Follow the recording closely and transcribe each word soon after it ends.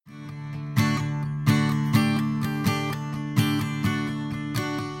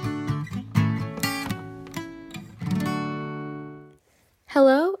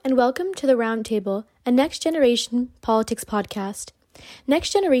Hello and welcome to The Roundtable, a Next Generation Politics podcast.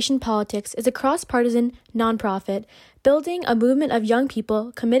 Next Generation Politics is a cross-partisan nonprofit building a movement of young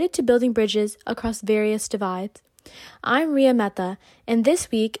people committed to building bridges across various divides. I'm Ria Mehta, and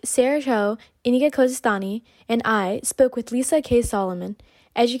this week, Sarah Cho, Iniga Kozistani, and I spoke with Lisa K. Solomon,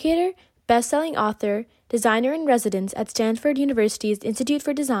 educator, best-selling author, designer in residence at Stanford University's Institute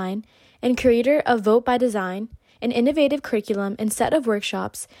for Design, and curator of Vote by Design, an innovative curriculum and set of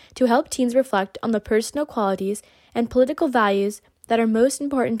workshops to help teens reflect on the personal qualities and political values that are most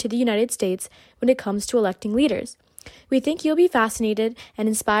important to the United States when it comes to electing leaders. We think you'll be fascinated and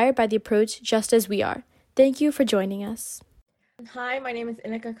inspired by the approach just as we are. Thank you for joining us. Hi, my name is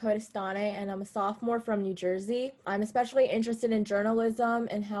Inika Kodistane, and I'm a sophomore from New Jersey. I'm especially interested in journalism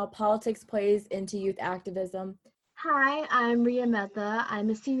and how politics plays into youth activism. Hi, I'm Ria Mehta.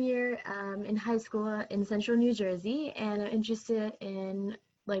 I'm a senior in high school in central New Jersey, and I'm interested in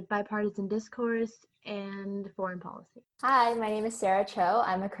bipartisan discourse and foreign policy. Hi, my name is Sarah Cho.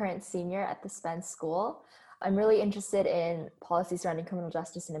 I'm a current senior at the Spence School. I'm really interested in policy surrounding criminal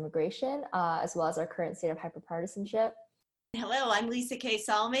justice and immigration, as well as our current state of hyperpartisanship. Hello, I'm Lisa K.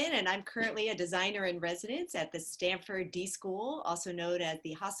 Solomon, and I'm currently a designer in residence at the Stanford D School, also known as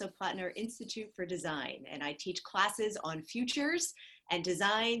the Hasso-Plattner Institute for Design. And I teach classes on futures and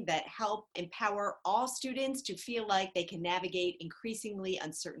design that help empower all students to feel like they can navigate increasingly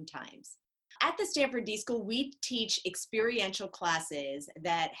uncertain times. At the Stanford D School, we teach experiential classes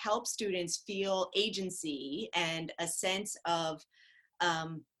that help students feel agency and a sense of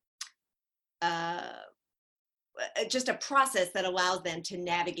just a process that allows them to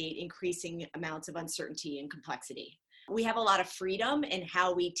navigate increasing amounts of uncertainty and complexity. We have a lot of freedom in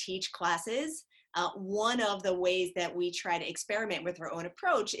how we teach classes. One of the ways that we try to experiment with our own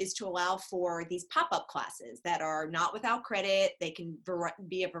approach is to allow for these pop-up classes that are not without credit. They can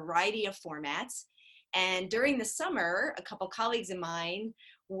be a variety of formats. And during the summer, a couple colleagues of mine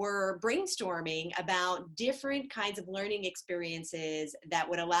were brainstorming about different kinds of learning experiences that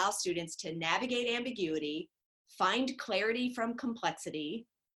would allow students to navigate ambiguity, find clarity from complexity,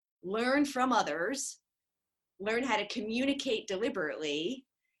 learn from others, learn how to communicate deliberately,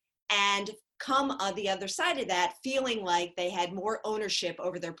 and come on the other side of that feeling like they had more ownership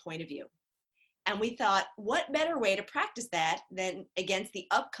over their point of view. And we thought, what better way to practice that than against the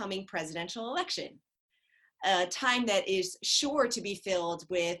upcoming presidential election? A time that is sure to be filled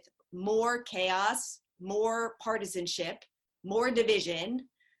with more chaos, more partisanship, more division,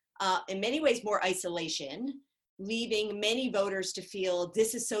 in many ways more isolation, leaving many voters to feel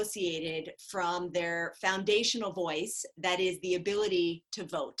disassociated from their foundational voice, that is the ability to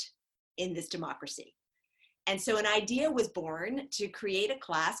vote in this democracy. And so an idea was born to create a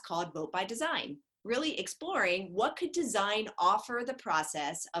class called Vote by Design, really exploring what could design offer the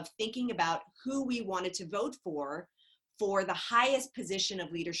process of thinking about who we wanted to vote for the highest position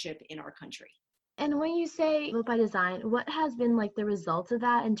of leadership in our country. And when you say Vote by Design, what has been the results of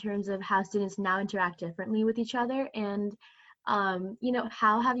that in terms of how students now interact differently with each other? And,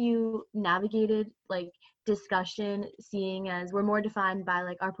 how have you navigated discussion, seeing as we're more defined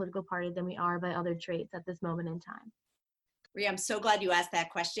by our political party than we are by other traits at this moment in time? Ria, I'm so glad you asked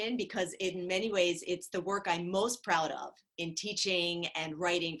that question, because in many ways, it's the work I'm most proud of in teaching and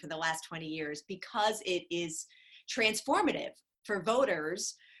writing for the last 20 years, because it is transformative for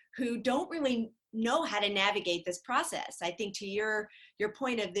voters who don't really know how to navigate this process. I think to your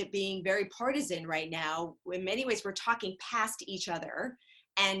point of it being very partisan right now, in many ways, we're talking past each other,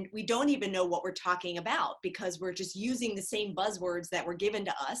 and we don't even know what we're talking about because we're just using the same buzzwords that were given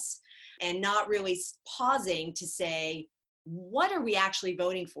to us and not really pausing to say, what are we actually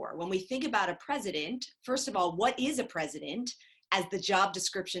voting for? When we think about a president, first of all, what is a president, as the job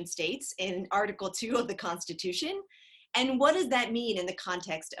description states in Article 2 of the Constitution? And what does that mean in the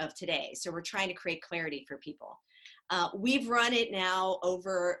context of today? So we're trying to create clarity for people. We've run it now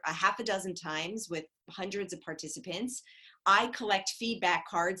over a half a dozen times with hundreds of participants. I collect feedback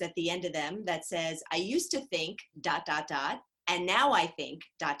cards at the end of them that says, I used to think ... and now I think ...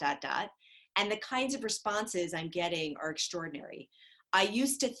 And the kinds of responses I'm getting are extraordinary. I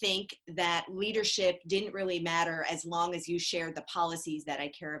used to think that leadership didn't really matter as long as you shared the policies that I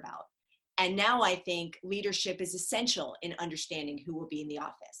care about. And now I think leadership is essential in understanding who will be in the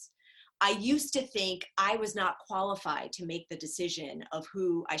office. I used to think I was not qualified to make the decision of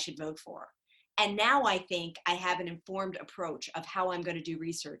who I should vote for. And now I think I have an informed approach of how I'm going to do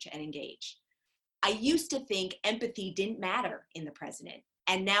research and engage. I used to think empathy didn't matter in the president.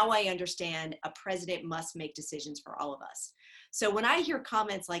 And now I understand a president must make decisions for all of us. So when I hear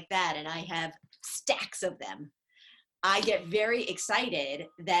comments like that, and I have stacks of them, I get very excited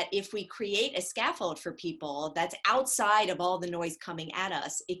that if we create a scaffold for people that's outside of all the noise coming at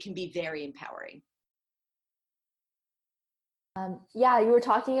us, it can be very empowering. Yeah, you were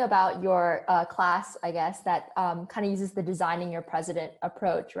talking about your class, I guess, that kind of uses the designing your president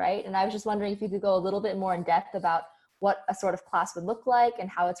approach, right? And I was just wondering if you could go a little bit more in depth about what a sort of class would look like and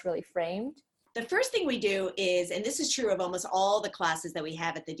how it's really framed. The first thing we do is, and this is true of almost all the classes that we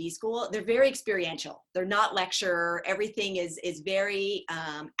have at the D School, they're very experiential. They're not lecture. Everything is very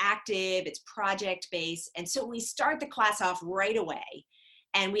active. It's project-based. And so we start the class off right away,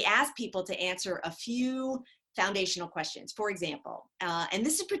 and we ask people to answer a few foundational questions. For example, and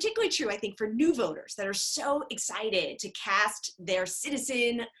this is particularly true, I think, for new voters that are so excited to cast their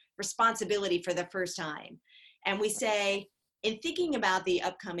citizen responsibility for the first time. And we say, in thinking about the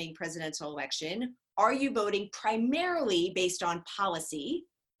upcoming presidential election, are you voting primarily based on policy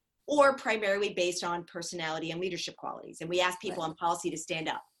or primarily based on personality and leadership qualities? And we ask people on policy to stand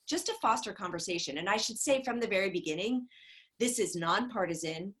up just to foster conversation. And I should say from the very beginning, this is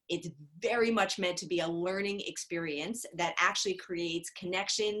nonpartisan. It's very much meant to be a learning experience that actually creates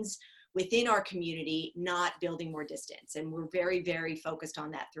connections within our community, not building more distance. And we're very, very focused on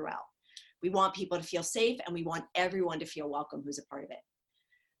that throughout. We want people to feel safe, and we want everyone to feel welcome who's a part of it.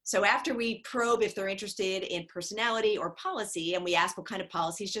 So after we probe if they're interested in personality or policy, and we ask what kind of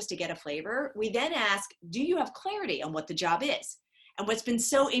policies just to get a flavor, we then ask, do you have clarity on what the job is? And what's been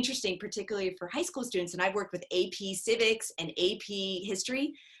so interesting, particularly for high school students, and I've worked with AP Civics and AP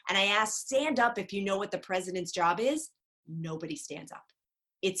History, and I ask, stand up if you know what the president's job is. Nobody stands up.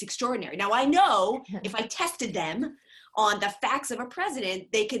 It's extraordinary. Now I know if I tested them on the facts of a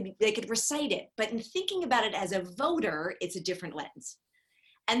president, they could recite it. But in thinking about it as a voter, it's a different lens.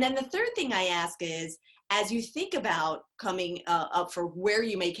 And then the third thing I ask is, as you think about coming up for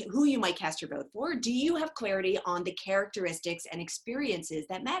who you might cast your vote for, do you have clarity on the characteristics and experiences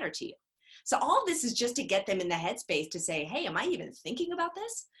that matter to you? So all this is just to get them in the headspace to say, hey, am I even thinking about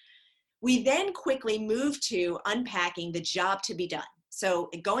this? We then quickly move to unpacking the job to be done. So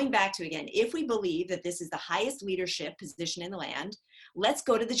going back to, again, if we believe that this is the highest leadership position in the land, let's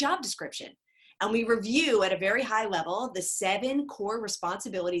go to the job description. And we review at a very high level the 7 core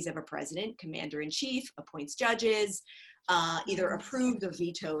responsibilities of a president. Commander-in-chief appoints judges, either approves or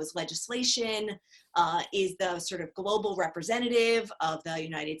vetoes legislation, is the sort of global representative of the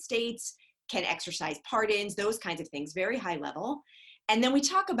United States, can exercise pardons, those kinds of things, very high level. And then we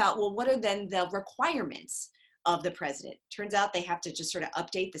talk about, well, what are then the requirements of the president? Turns out they have to just sort of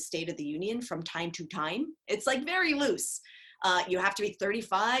update the State of the Union from time to time. It's like very loose. You have to be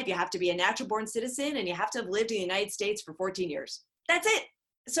 35, you have to be a natural born citizen, and you have to have lived in the United States for 14 years. That's it.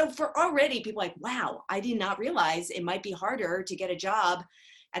 So for already people like, wow, I did not realize it might be harder to get a job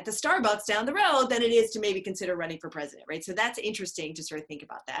at the Starbucks down the road than it is to maybe consider running for president, right? So that's interesting to sort of think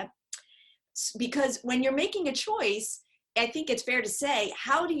about that. Because when you're making a choice, I think it's fair to say,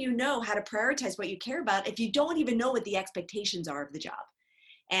 how do you know how to prioritize what you care about if you don't even know what the expectations are of the job?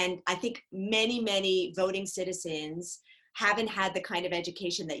 And I think many, many voting citizens haven't had the kind of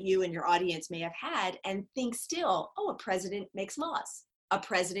education that you and your audience may have had and think still, oh, a president makes laws. A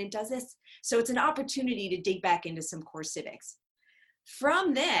president does this. So it's an opportunity to dig back into some core civics.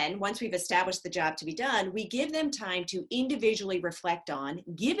 From then, once we've established the job to be done, we give them time to individually reflect on,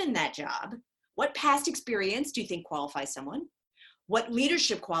 given that job, what past experience do you think qualifies someone? What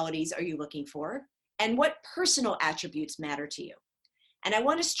leadership qualities are you looking for? And what personal attributes matter to you? And I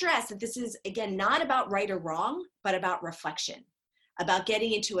want to stress that this is, again, not about right or wrong, but about reflection, about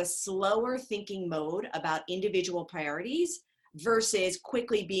getting into a slower thinking mode about individual priorities versus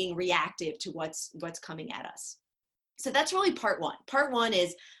quickly being reactive to what's coming at us. So that's really part one. Part one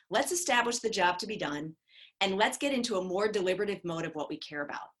is, let's establish the job to be done, and let's get into a more deliberative mode of what we care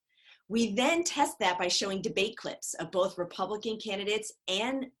about. We then test that by showing debate clips of both Republican candidates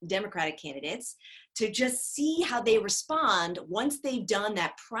and Democratic candidates to just see how they respond once they've done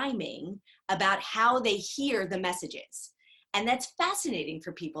that priming about how they hear the messages. And that's fascinating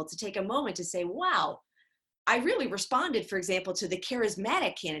for people to take a moment to say, wow, I really responded, for example, to the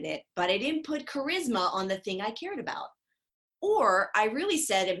charismatic candidate, but I didn't put charisma on the thing I cared about. Or I really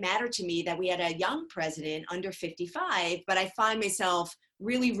said it mattered to me that we had a young president under 55, but I find myself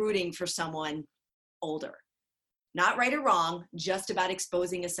really rooting for someone older. Not right or wrong, just about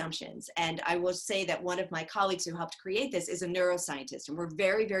exposing assumptions. And I will say that one of my colleagues who helped create this is a neuroscientist, and we're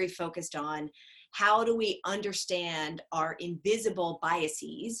very, very focused on how do we understand our invisible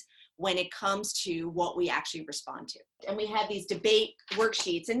biases when it comes to what we actually respond to. And we have these debate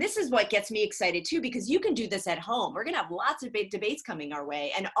worksheets, and this is what gets me excited too, because you can do this at home. We're gonna have lots of big debates coming our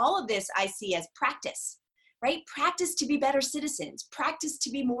way, and all of this I see as practice. right? Practice to be better citizens, practice to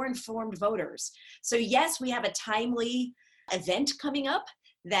be more informed voters. So yes, we have a timely event coming up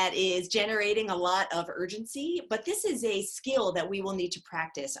that is generating a lot of urgency, but this is a skill that we will need to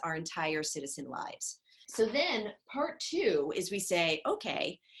practice our entire citizen lives. So then part 2 is we say,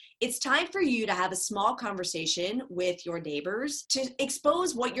 okay, it's time for you to have a small conversation with your neighbors to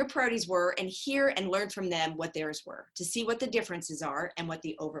expose what your priorities were and hear and learn from them what theirs were, to see what the differences are and what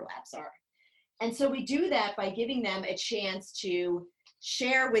the overlaps are. And so we do that by giving them a chance to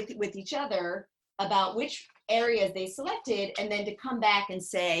share with each other about which areas they selected, and then to come back and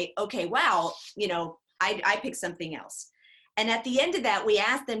say, okay, wow, I picked something else. And at the end of that, we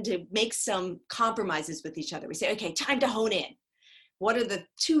ask them to make some compromises with each other. We say, okay, time to hone in. What are the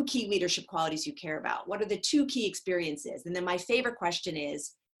 2 key leadership qualities you care about? What are the 2 key experiences? And then my favorite question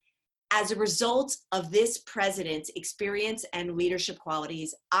is, as a result of this president's experience and leadership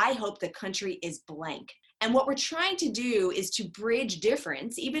qualities, I hope the country is blank. And what we're trying to do is to bridge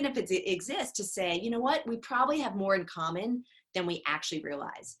difference, even if it exists, to say, you know what, we probably have more in common than we actually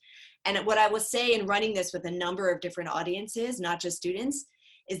realize. And what I will say in running this with a number of different audiences, not just students,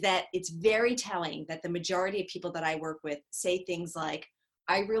 is that it's very telling that the majority of people that I work with say things like,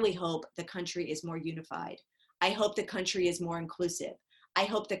 I really hope the country is more unified. I hope the country is more inclusive. I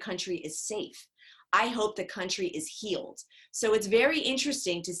hope the country is safe. I hope the country is healed. So it's very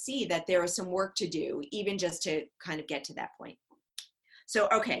interesting to see that there is some work to do, even just to kind of get to that point. So,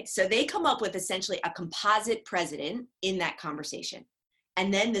 okay, so they come up with essentially a composite president in that conversation.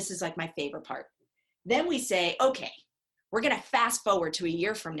 And then this is like my favorite part. Then we say, okay, we're going to fast forward to a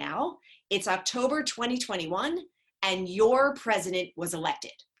year from now. It's October 2021, and your president was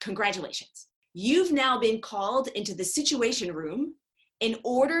elected. Congratulations. You've now been called into the Situation Room in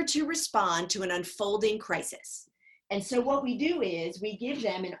order to respond to an unfolding crisis. And so what we do is we give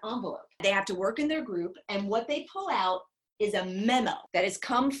them an envelope. They have to work in their group, and what they pull out is a memo that has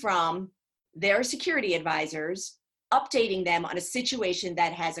come from their security advisors updating them on a situation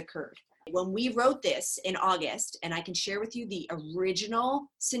that has occurred. When we wrote this in August, and I can share with you the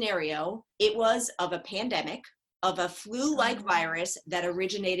original scenario, it was of a pandemic, of a flu-like virus that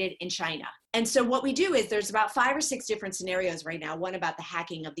originated in China. And so what we do is there's about 5 or 6 different scenarios right now, one about the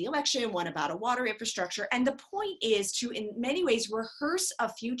hacking of the election, one about a water infrastructure. And the point is to, in many ways, rehearse a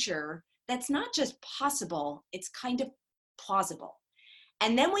future that's not just possible, it's kind of plausible.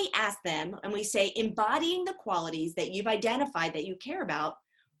 And then we ask them and we say, embodying the qualities that you've identified that you care about,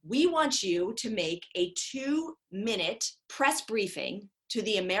 we want you to make a 2-minute press briefing to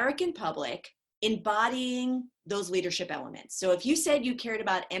the American public embodying those leadership elements. So if you said you cared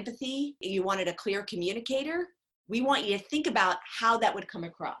about empathy, you wanted a clear communicator, we want you to think about how that would come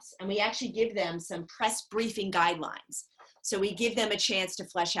across. And we actually give them some press briefing guidelines. So we give them a chance to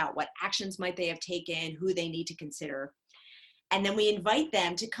flesh out what actions might they have taken, who they need to consider. And then we invite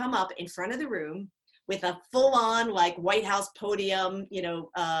them to come up in front of the room with a full-on like White House podium,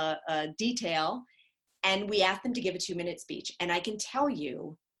 detail. And we ask them to give a 2-minute speech. And I can tell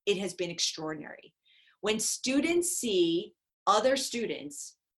you, it has been extraordinary. When students see other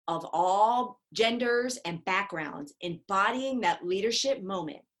students of all genders and backgrounds embodying that leadership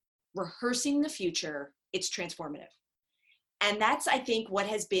moment, rehearsing the future, it's transformative. And that's, I think, what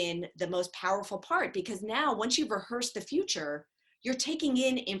has been the most powerful part, because now once you've rehearsed the future, you're taking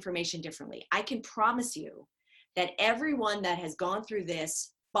in information differently. I can promise you that everyone that has gone through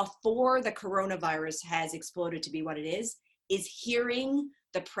this before the coronavirus has exploded to be what it is hearing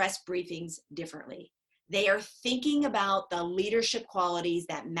the press briefings differently. They are thinking about the leadership qualities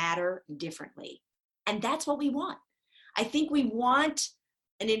that matter differently. And that's what we want. I think we want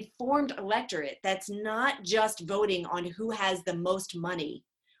an informed electorate that's not just voting on who has the most money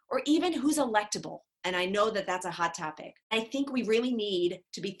or even who's electable. And I know that that's a hot topic. I think we really need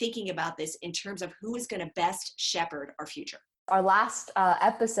to be thinking about this in terms of who is going to best shepherd our future. Our last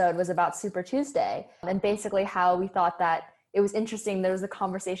episode was about Super Tuesday, and basically how we thought that it was interesting. There was a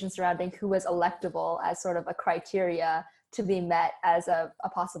conversation surrounding who was electable as sort of a criteria to be met as a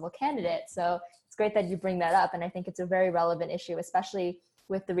possible candidate. So it's great that you bring that up. And I think it's a very relevant issue, especially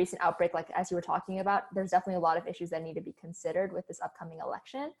with the recent outbreak, like as you were talking about. There's definitely a lot of issues that need to be considered with this upcoming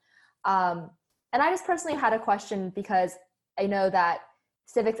election. And I just personally had a question, because I know that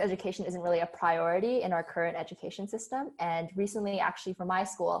civics education isn't really a priority in our current education system. And recently, actually, for my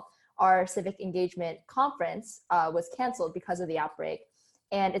school, our civic engagement conference was canceled because of the outbreak.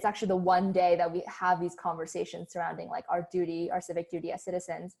 And it's actually the one day that we have these conversations surrounding like our duty, our civic duty as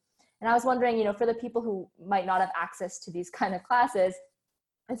citizens. And I was wondering, for the people who might not have access to these kind of classes,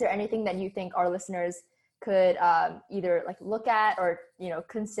 is there anything that you think our listeners could either like look at or,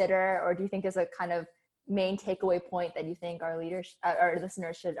 consider, or do you think there's a kind of, main takeaway point that you think our leaders, our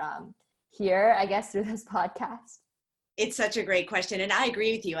listeners should hear, I guess, through this podcast? It's such a great question. And I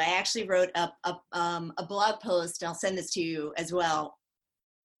agree with you. I actually wrote a blog post, I'll send this to you as well,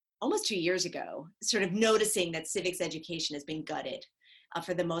 almost 2 years ago, sort of noticing that civics education has been gutted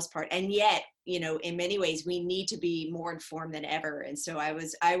for the most part. And yet, in many ways, we need to be more informed than ever. And so I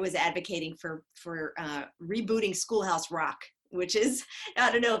was advocating for rebooting Schoolhouse Rock, which is,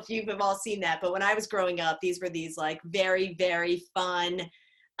 I don't know if you've all seen that, but when I was growing up, these were these like very, very fun,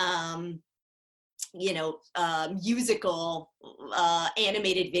 musical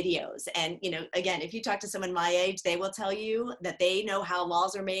animated videos. And, again, if you talk to someone my age, they will tell you that they know how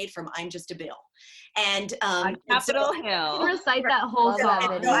laws are made from I'm Just a Bill. And on Capitol Hill. Recite that whole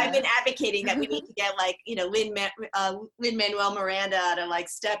song. So I've been advocating that we need to get Lin-Manuel Miranda to like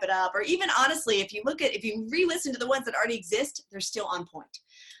step it up, or even honestly, if you re-listen to the ones that already exist, they're still on point.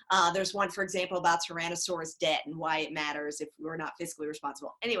 There's one, for example, about Tyrannosaurus debt and why it matters if we're not fiscally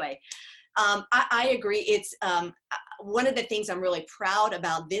responsible. Anyway, I agree. It's one of the things I'm really proud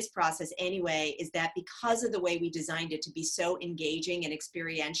about this process anyway, is that because of the way we designed it to be so engaging and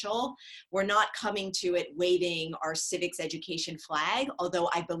experiential, we're not coming to it waving our civics education flag, although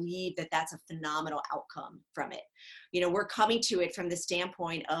I believe that that's a phenomenal outcome from it. We're coming to it from the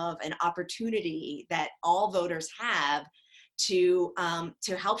standpoint of an opportunity that all voters have to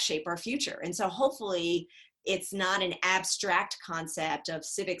help shape our future. And so hopefully it's not an abstract concept of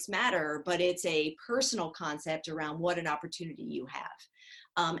civics matter, but it's a personal concept around what an opportunity you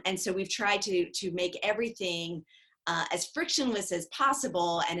have. And so we've tried to make everything as frictionless as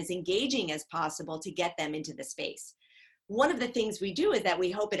possible and as engaging as possible to get them into the space. One of the things we do is that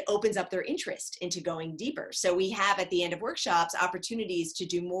we hope it opens up their interest into going deeper. So we have at the end of workshops opportunities to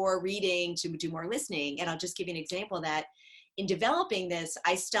do more reading, to do more listening. And I'll just give you an example of that. In developing this,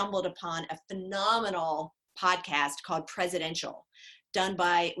 I stumbled upon a phenomenal podcast called Presidential, done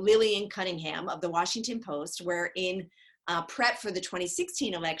by Lillian Cunningham of the Washington Post, where in prep for the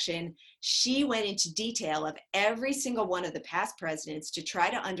 2016 election, she went into detail of every single one of the past presidents to try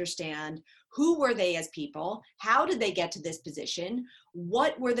to understand who were they as people, how did they get to this position,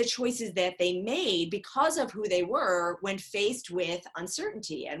 what were the choices that they made because of who they were when faced with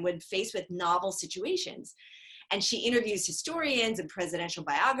uncertainty and when faced with novel situations. And she interviews historians and presidential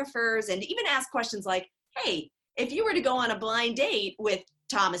biographers and even asks questions like, hey, if you were to go on a blind date with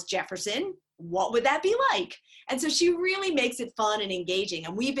Thomas Jefferson, what would that be like? And so she really makes it fun and engaging.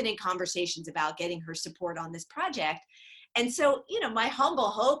 And we've been in conversations about getting her support on this project. And so, my humble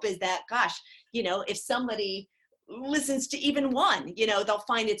hope is that, gosh, if somebody listens to even one, they'll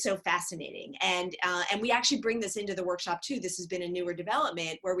find it so fascinating. And we actually bring this into the workshop too. This has been a newer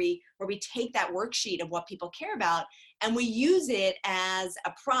development where we take that worksheet of what people care about and we use it as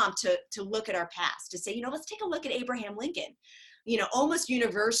a prompt to look at our past, to say, let's take a look at Abraham Lincoln, almost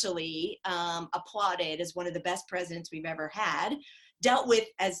universally applauded as one of the best presidents we've ever had, dealt with,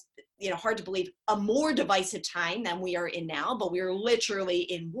 as hard to believe, a more divisive time than we are in now, but we are literally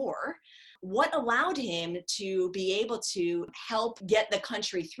in war. What allowed him to be able to help get the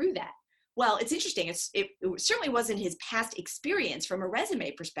country through that? Well, it's interesting. It certainly wasn't his past experience from a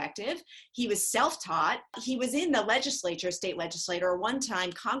resume perspective. He was self-taught. He was in the legislature, state legislator, a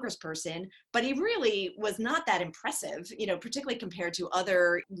one-time congressperson, but he really was not that impressive, particularly compared to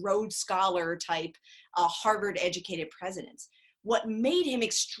other Rhodes Scholar type Harvard-educated presidents. What made him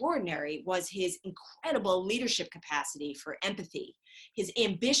extraordinary was his incredible leadership capacity for empathy, his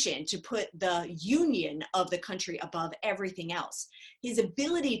ambition to put the union of the country above everything else, his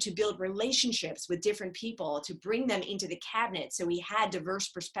ability to build relationships with different people, to bring them into the cabinet so he had diverse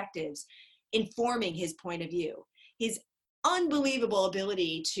perspectives informing his point of view, his unbelievable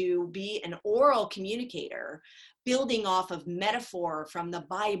ability to be an oral communicator, building off of metaphor from the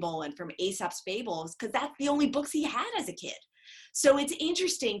Bible and from Aesop's fables, because that's the only books he had as a kid. So it's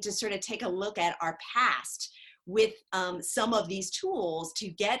interesting to sort of take a look at our past with some of these tools to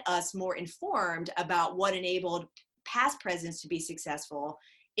get us more informed about what enabled past presidents to be successful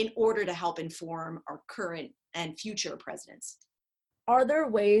in order to help inform our current and future presidents. Are there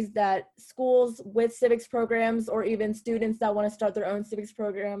ways that schools with civics programs or even students that want to start their own civics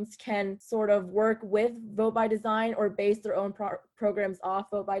programs can sort of work with Vote by Design or base their own programs off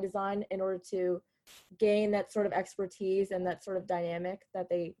Vote by Design in order to gain that sort of expertise and that sort of dynamic that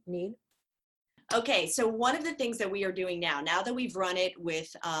they need? Okay, so one of the things that we are doing now that we've run it with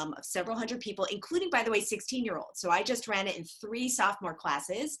several hundred people, including, by the way, 16-year-olds. So I just ran it in 3 sophomore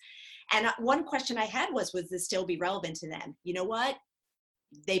classes. And one question I had was this still be relevant to them? You know what?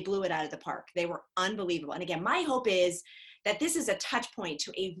 they blew it out of the park. They were unbelievable. And again, my hope is that this is a touch point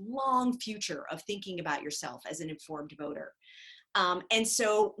to a long future of thinking about yourself as an informed voter. And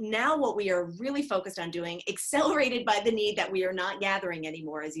so now what we are really focused on doing, accelerated by the need that we are not gathering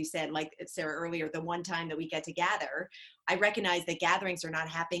anymore, as you said, like Sarah earlier, the one time that we get to gather, I recognize that gatherings are not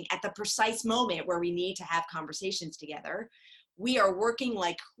happening at the precise moment where we need to have conversations together. We are working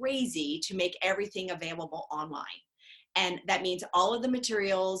like crazy to make everything available online. And that means all of the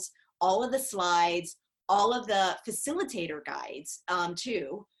materials, all of the slides, all of the facilitator guides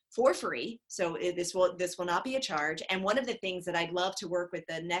too, for free. So this will not be a charge. And one of the things that I'd love to work with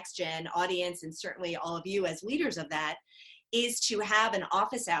the Next Gen audience, and certainly all of you as leaders of that, is to have an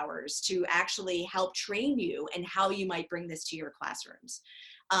office hours to actually help train you and how you might bring this to your classrooms.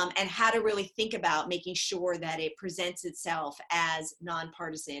 And how to really think about making sure that it presents itself as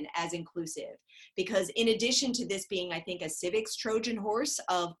nonpartisan, as inclusive. Because in addition to this being, I think, a civics Trojan horse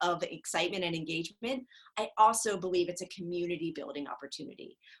of excitement and engagement, I also believe it's a community building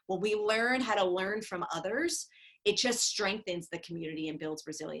opportunity. When we learn how to learn from others, it just strengthens the community and builds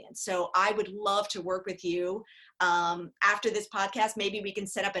resilience. So I would love to work with you after this podcast. Maybe we can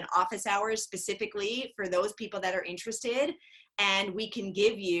set up an office hours specifically for those people that are interested, and we can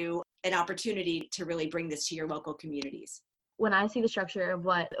give you an opportunity to really bring this to your local communities. When I see the structure of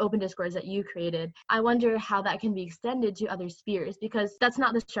what open discourse that you created, I wonder how that can be extended to other spheres, because that's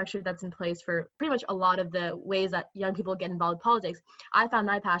not the structure that's in place for pretty much a lot of the ways that young people get involved in politics. I found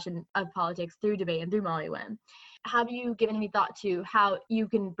my passion of politics through debate and through Molly Wynn. Have you given any thought to how you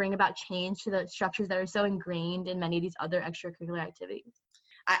can bring about change to the structures that are so ingrained in many of these other extracurricular activities?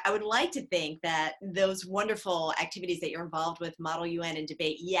 I would like to think that those wonderful activities that you're involved with, Model UN and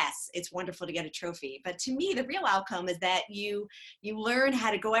debate, yes, it's wonderful to get a trophy. But to me, the real outcome is that you learn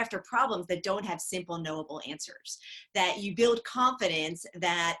how to go after problems that don't have simple, knowable answers. That you build confidence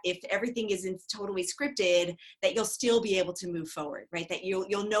that if everything isn't totally scripted, that you'll still be able to move forward, right? That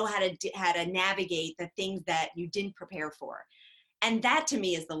you'll know how to navigate the things that you didn't prepare for. And that to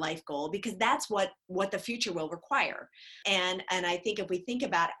me is the life goal, because that's what the future will require. And I think if we think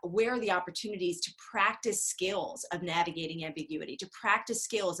about where are the opportunities to practice skills of navigating ambiguity, to practice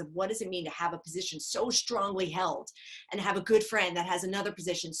skills of what does it mean to have a position so strongly held and have a good friend that has another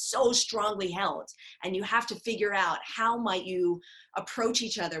position so strongly held. And you have to figure out how might you approach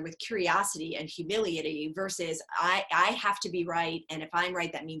each other with curiosity and humility versus I have to be right. And if I'm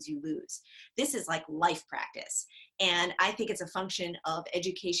right, that means you lose. This is like life practice. And I think it's a function of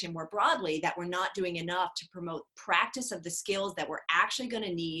education more broadly that we're not doing enough to promote practice of the skills that we're actually going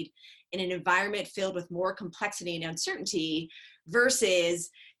to need in an environment filled with more complexity and uncertainty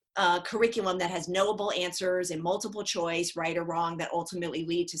versus a curriculum that has knowable answers and multiple choice, right or wrong, that ultimately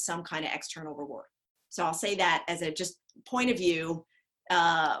lead to some kind of external reward. So I'll say that as a just point of view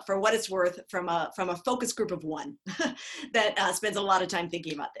for what it's worth from a focus group of one that spends a lot of time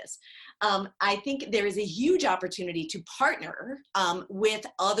thinking about this. I think there is a huge opportunity to partner with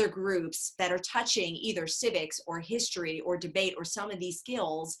other groups that are touching either civics or history or debate or some of these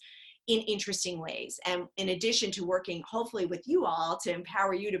skills in interesting ways. And in addition to working hopefully with you all to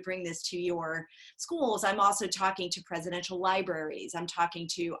empower you to bring this to your schools, I'm also talking to presidential libraries. I'm talking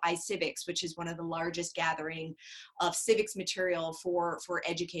to iCivics, which is one of the largest gathering of civics material for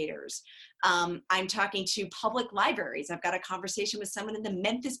educators. I'm talking to public libraries. I've got a conversation with someone in the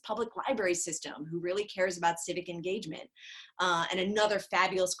Memphis Public Library System who really cares about civic engagement. And another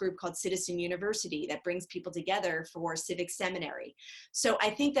fabulous group called Citizen University that brings people together for civic seminary. So I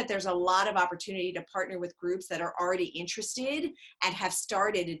think that there's a lot of opportunity to partner with groups that are already interested and have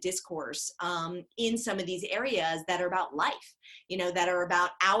started a discourse in some of these areas that are about life, that are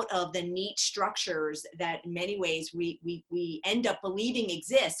about out of the neat structures that in many ways we end up believing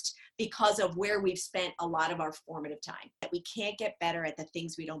exist because of where we've spent a lot of our formative time. That we can't get better at the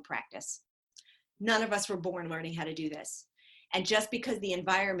things we don't practice. None of us were born learning how to do this. And just because the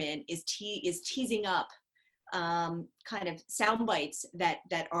environment is teasing up kind of sound bites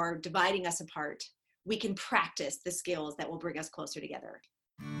that are dividing us apart, we can practice the skills that will bring us closer together.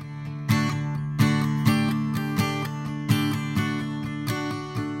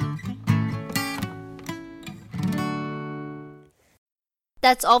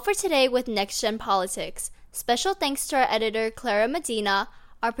 That's all for today with Next Gen Politics. Special thanks to our editor, Clara Medina,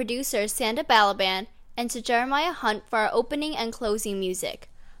 our producer, Sanda Balaban, and to Jeremiah Hunt for our opening and closing music.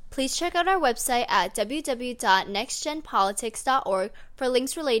 Please check out our website at www.nextgenpolitics.org for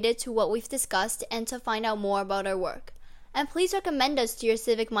links related to what we've discussed and to find out more about our work. And please recommend us to your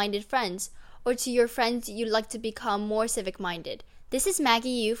civic-minded friends or to your friends you'd like to become more civic-minded. This is Maggie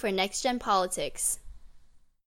Yu for Next Gen Politics.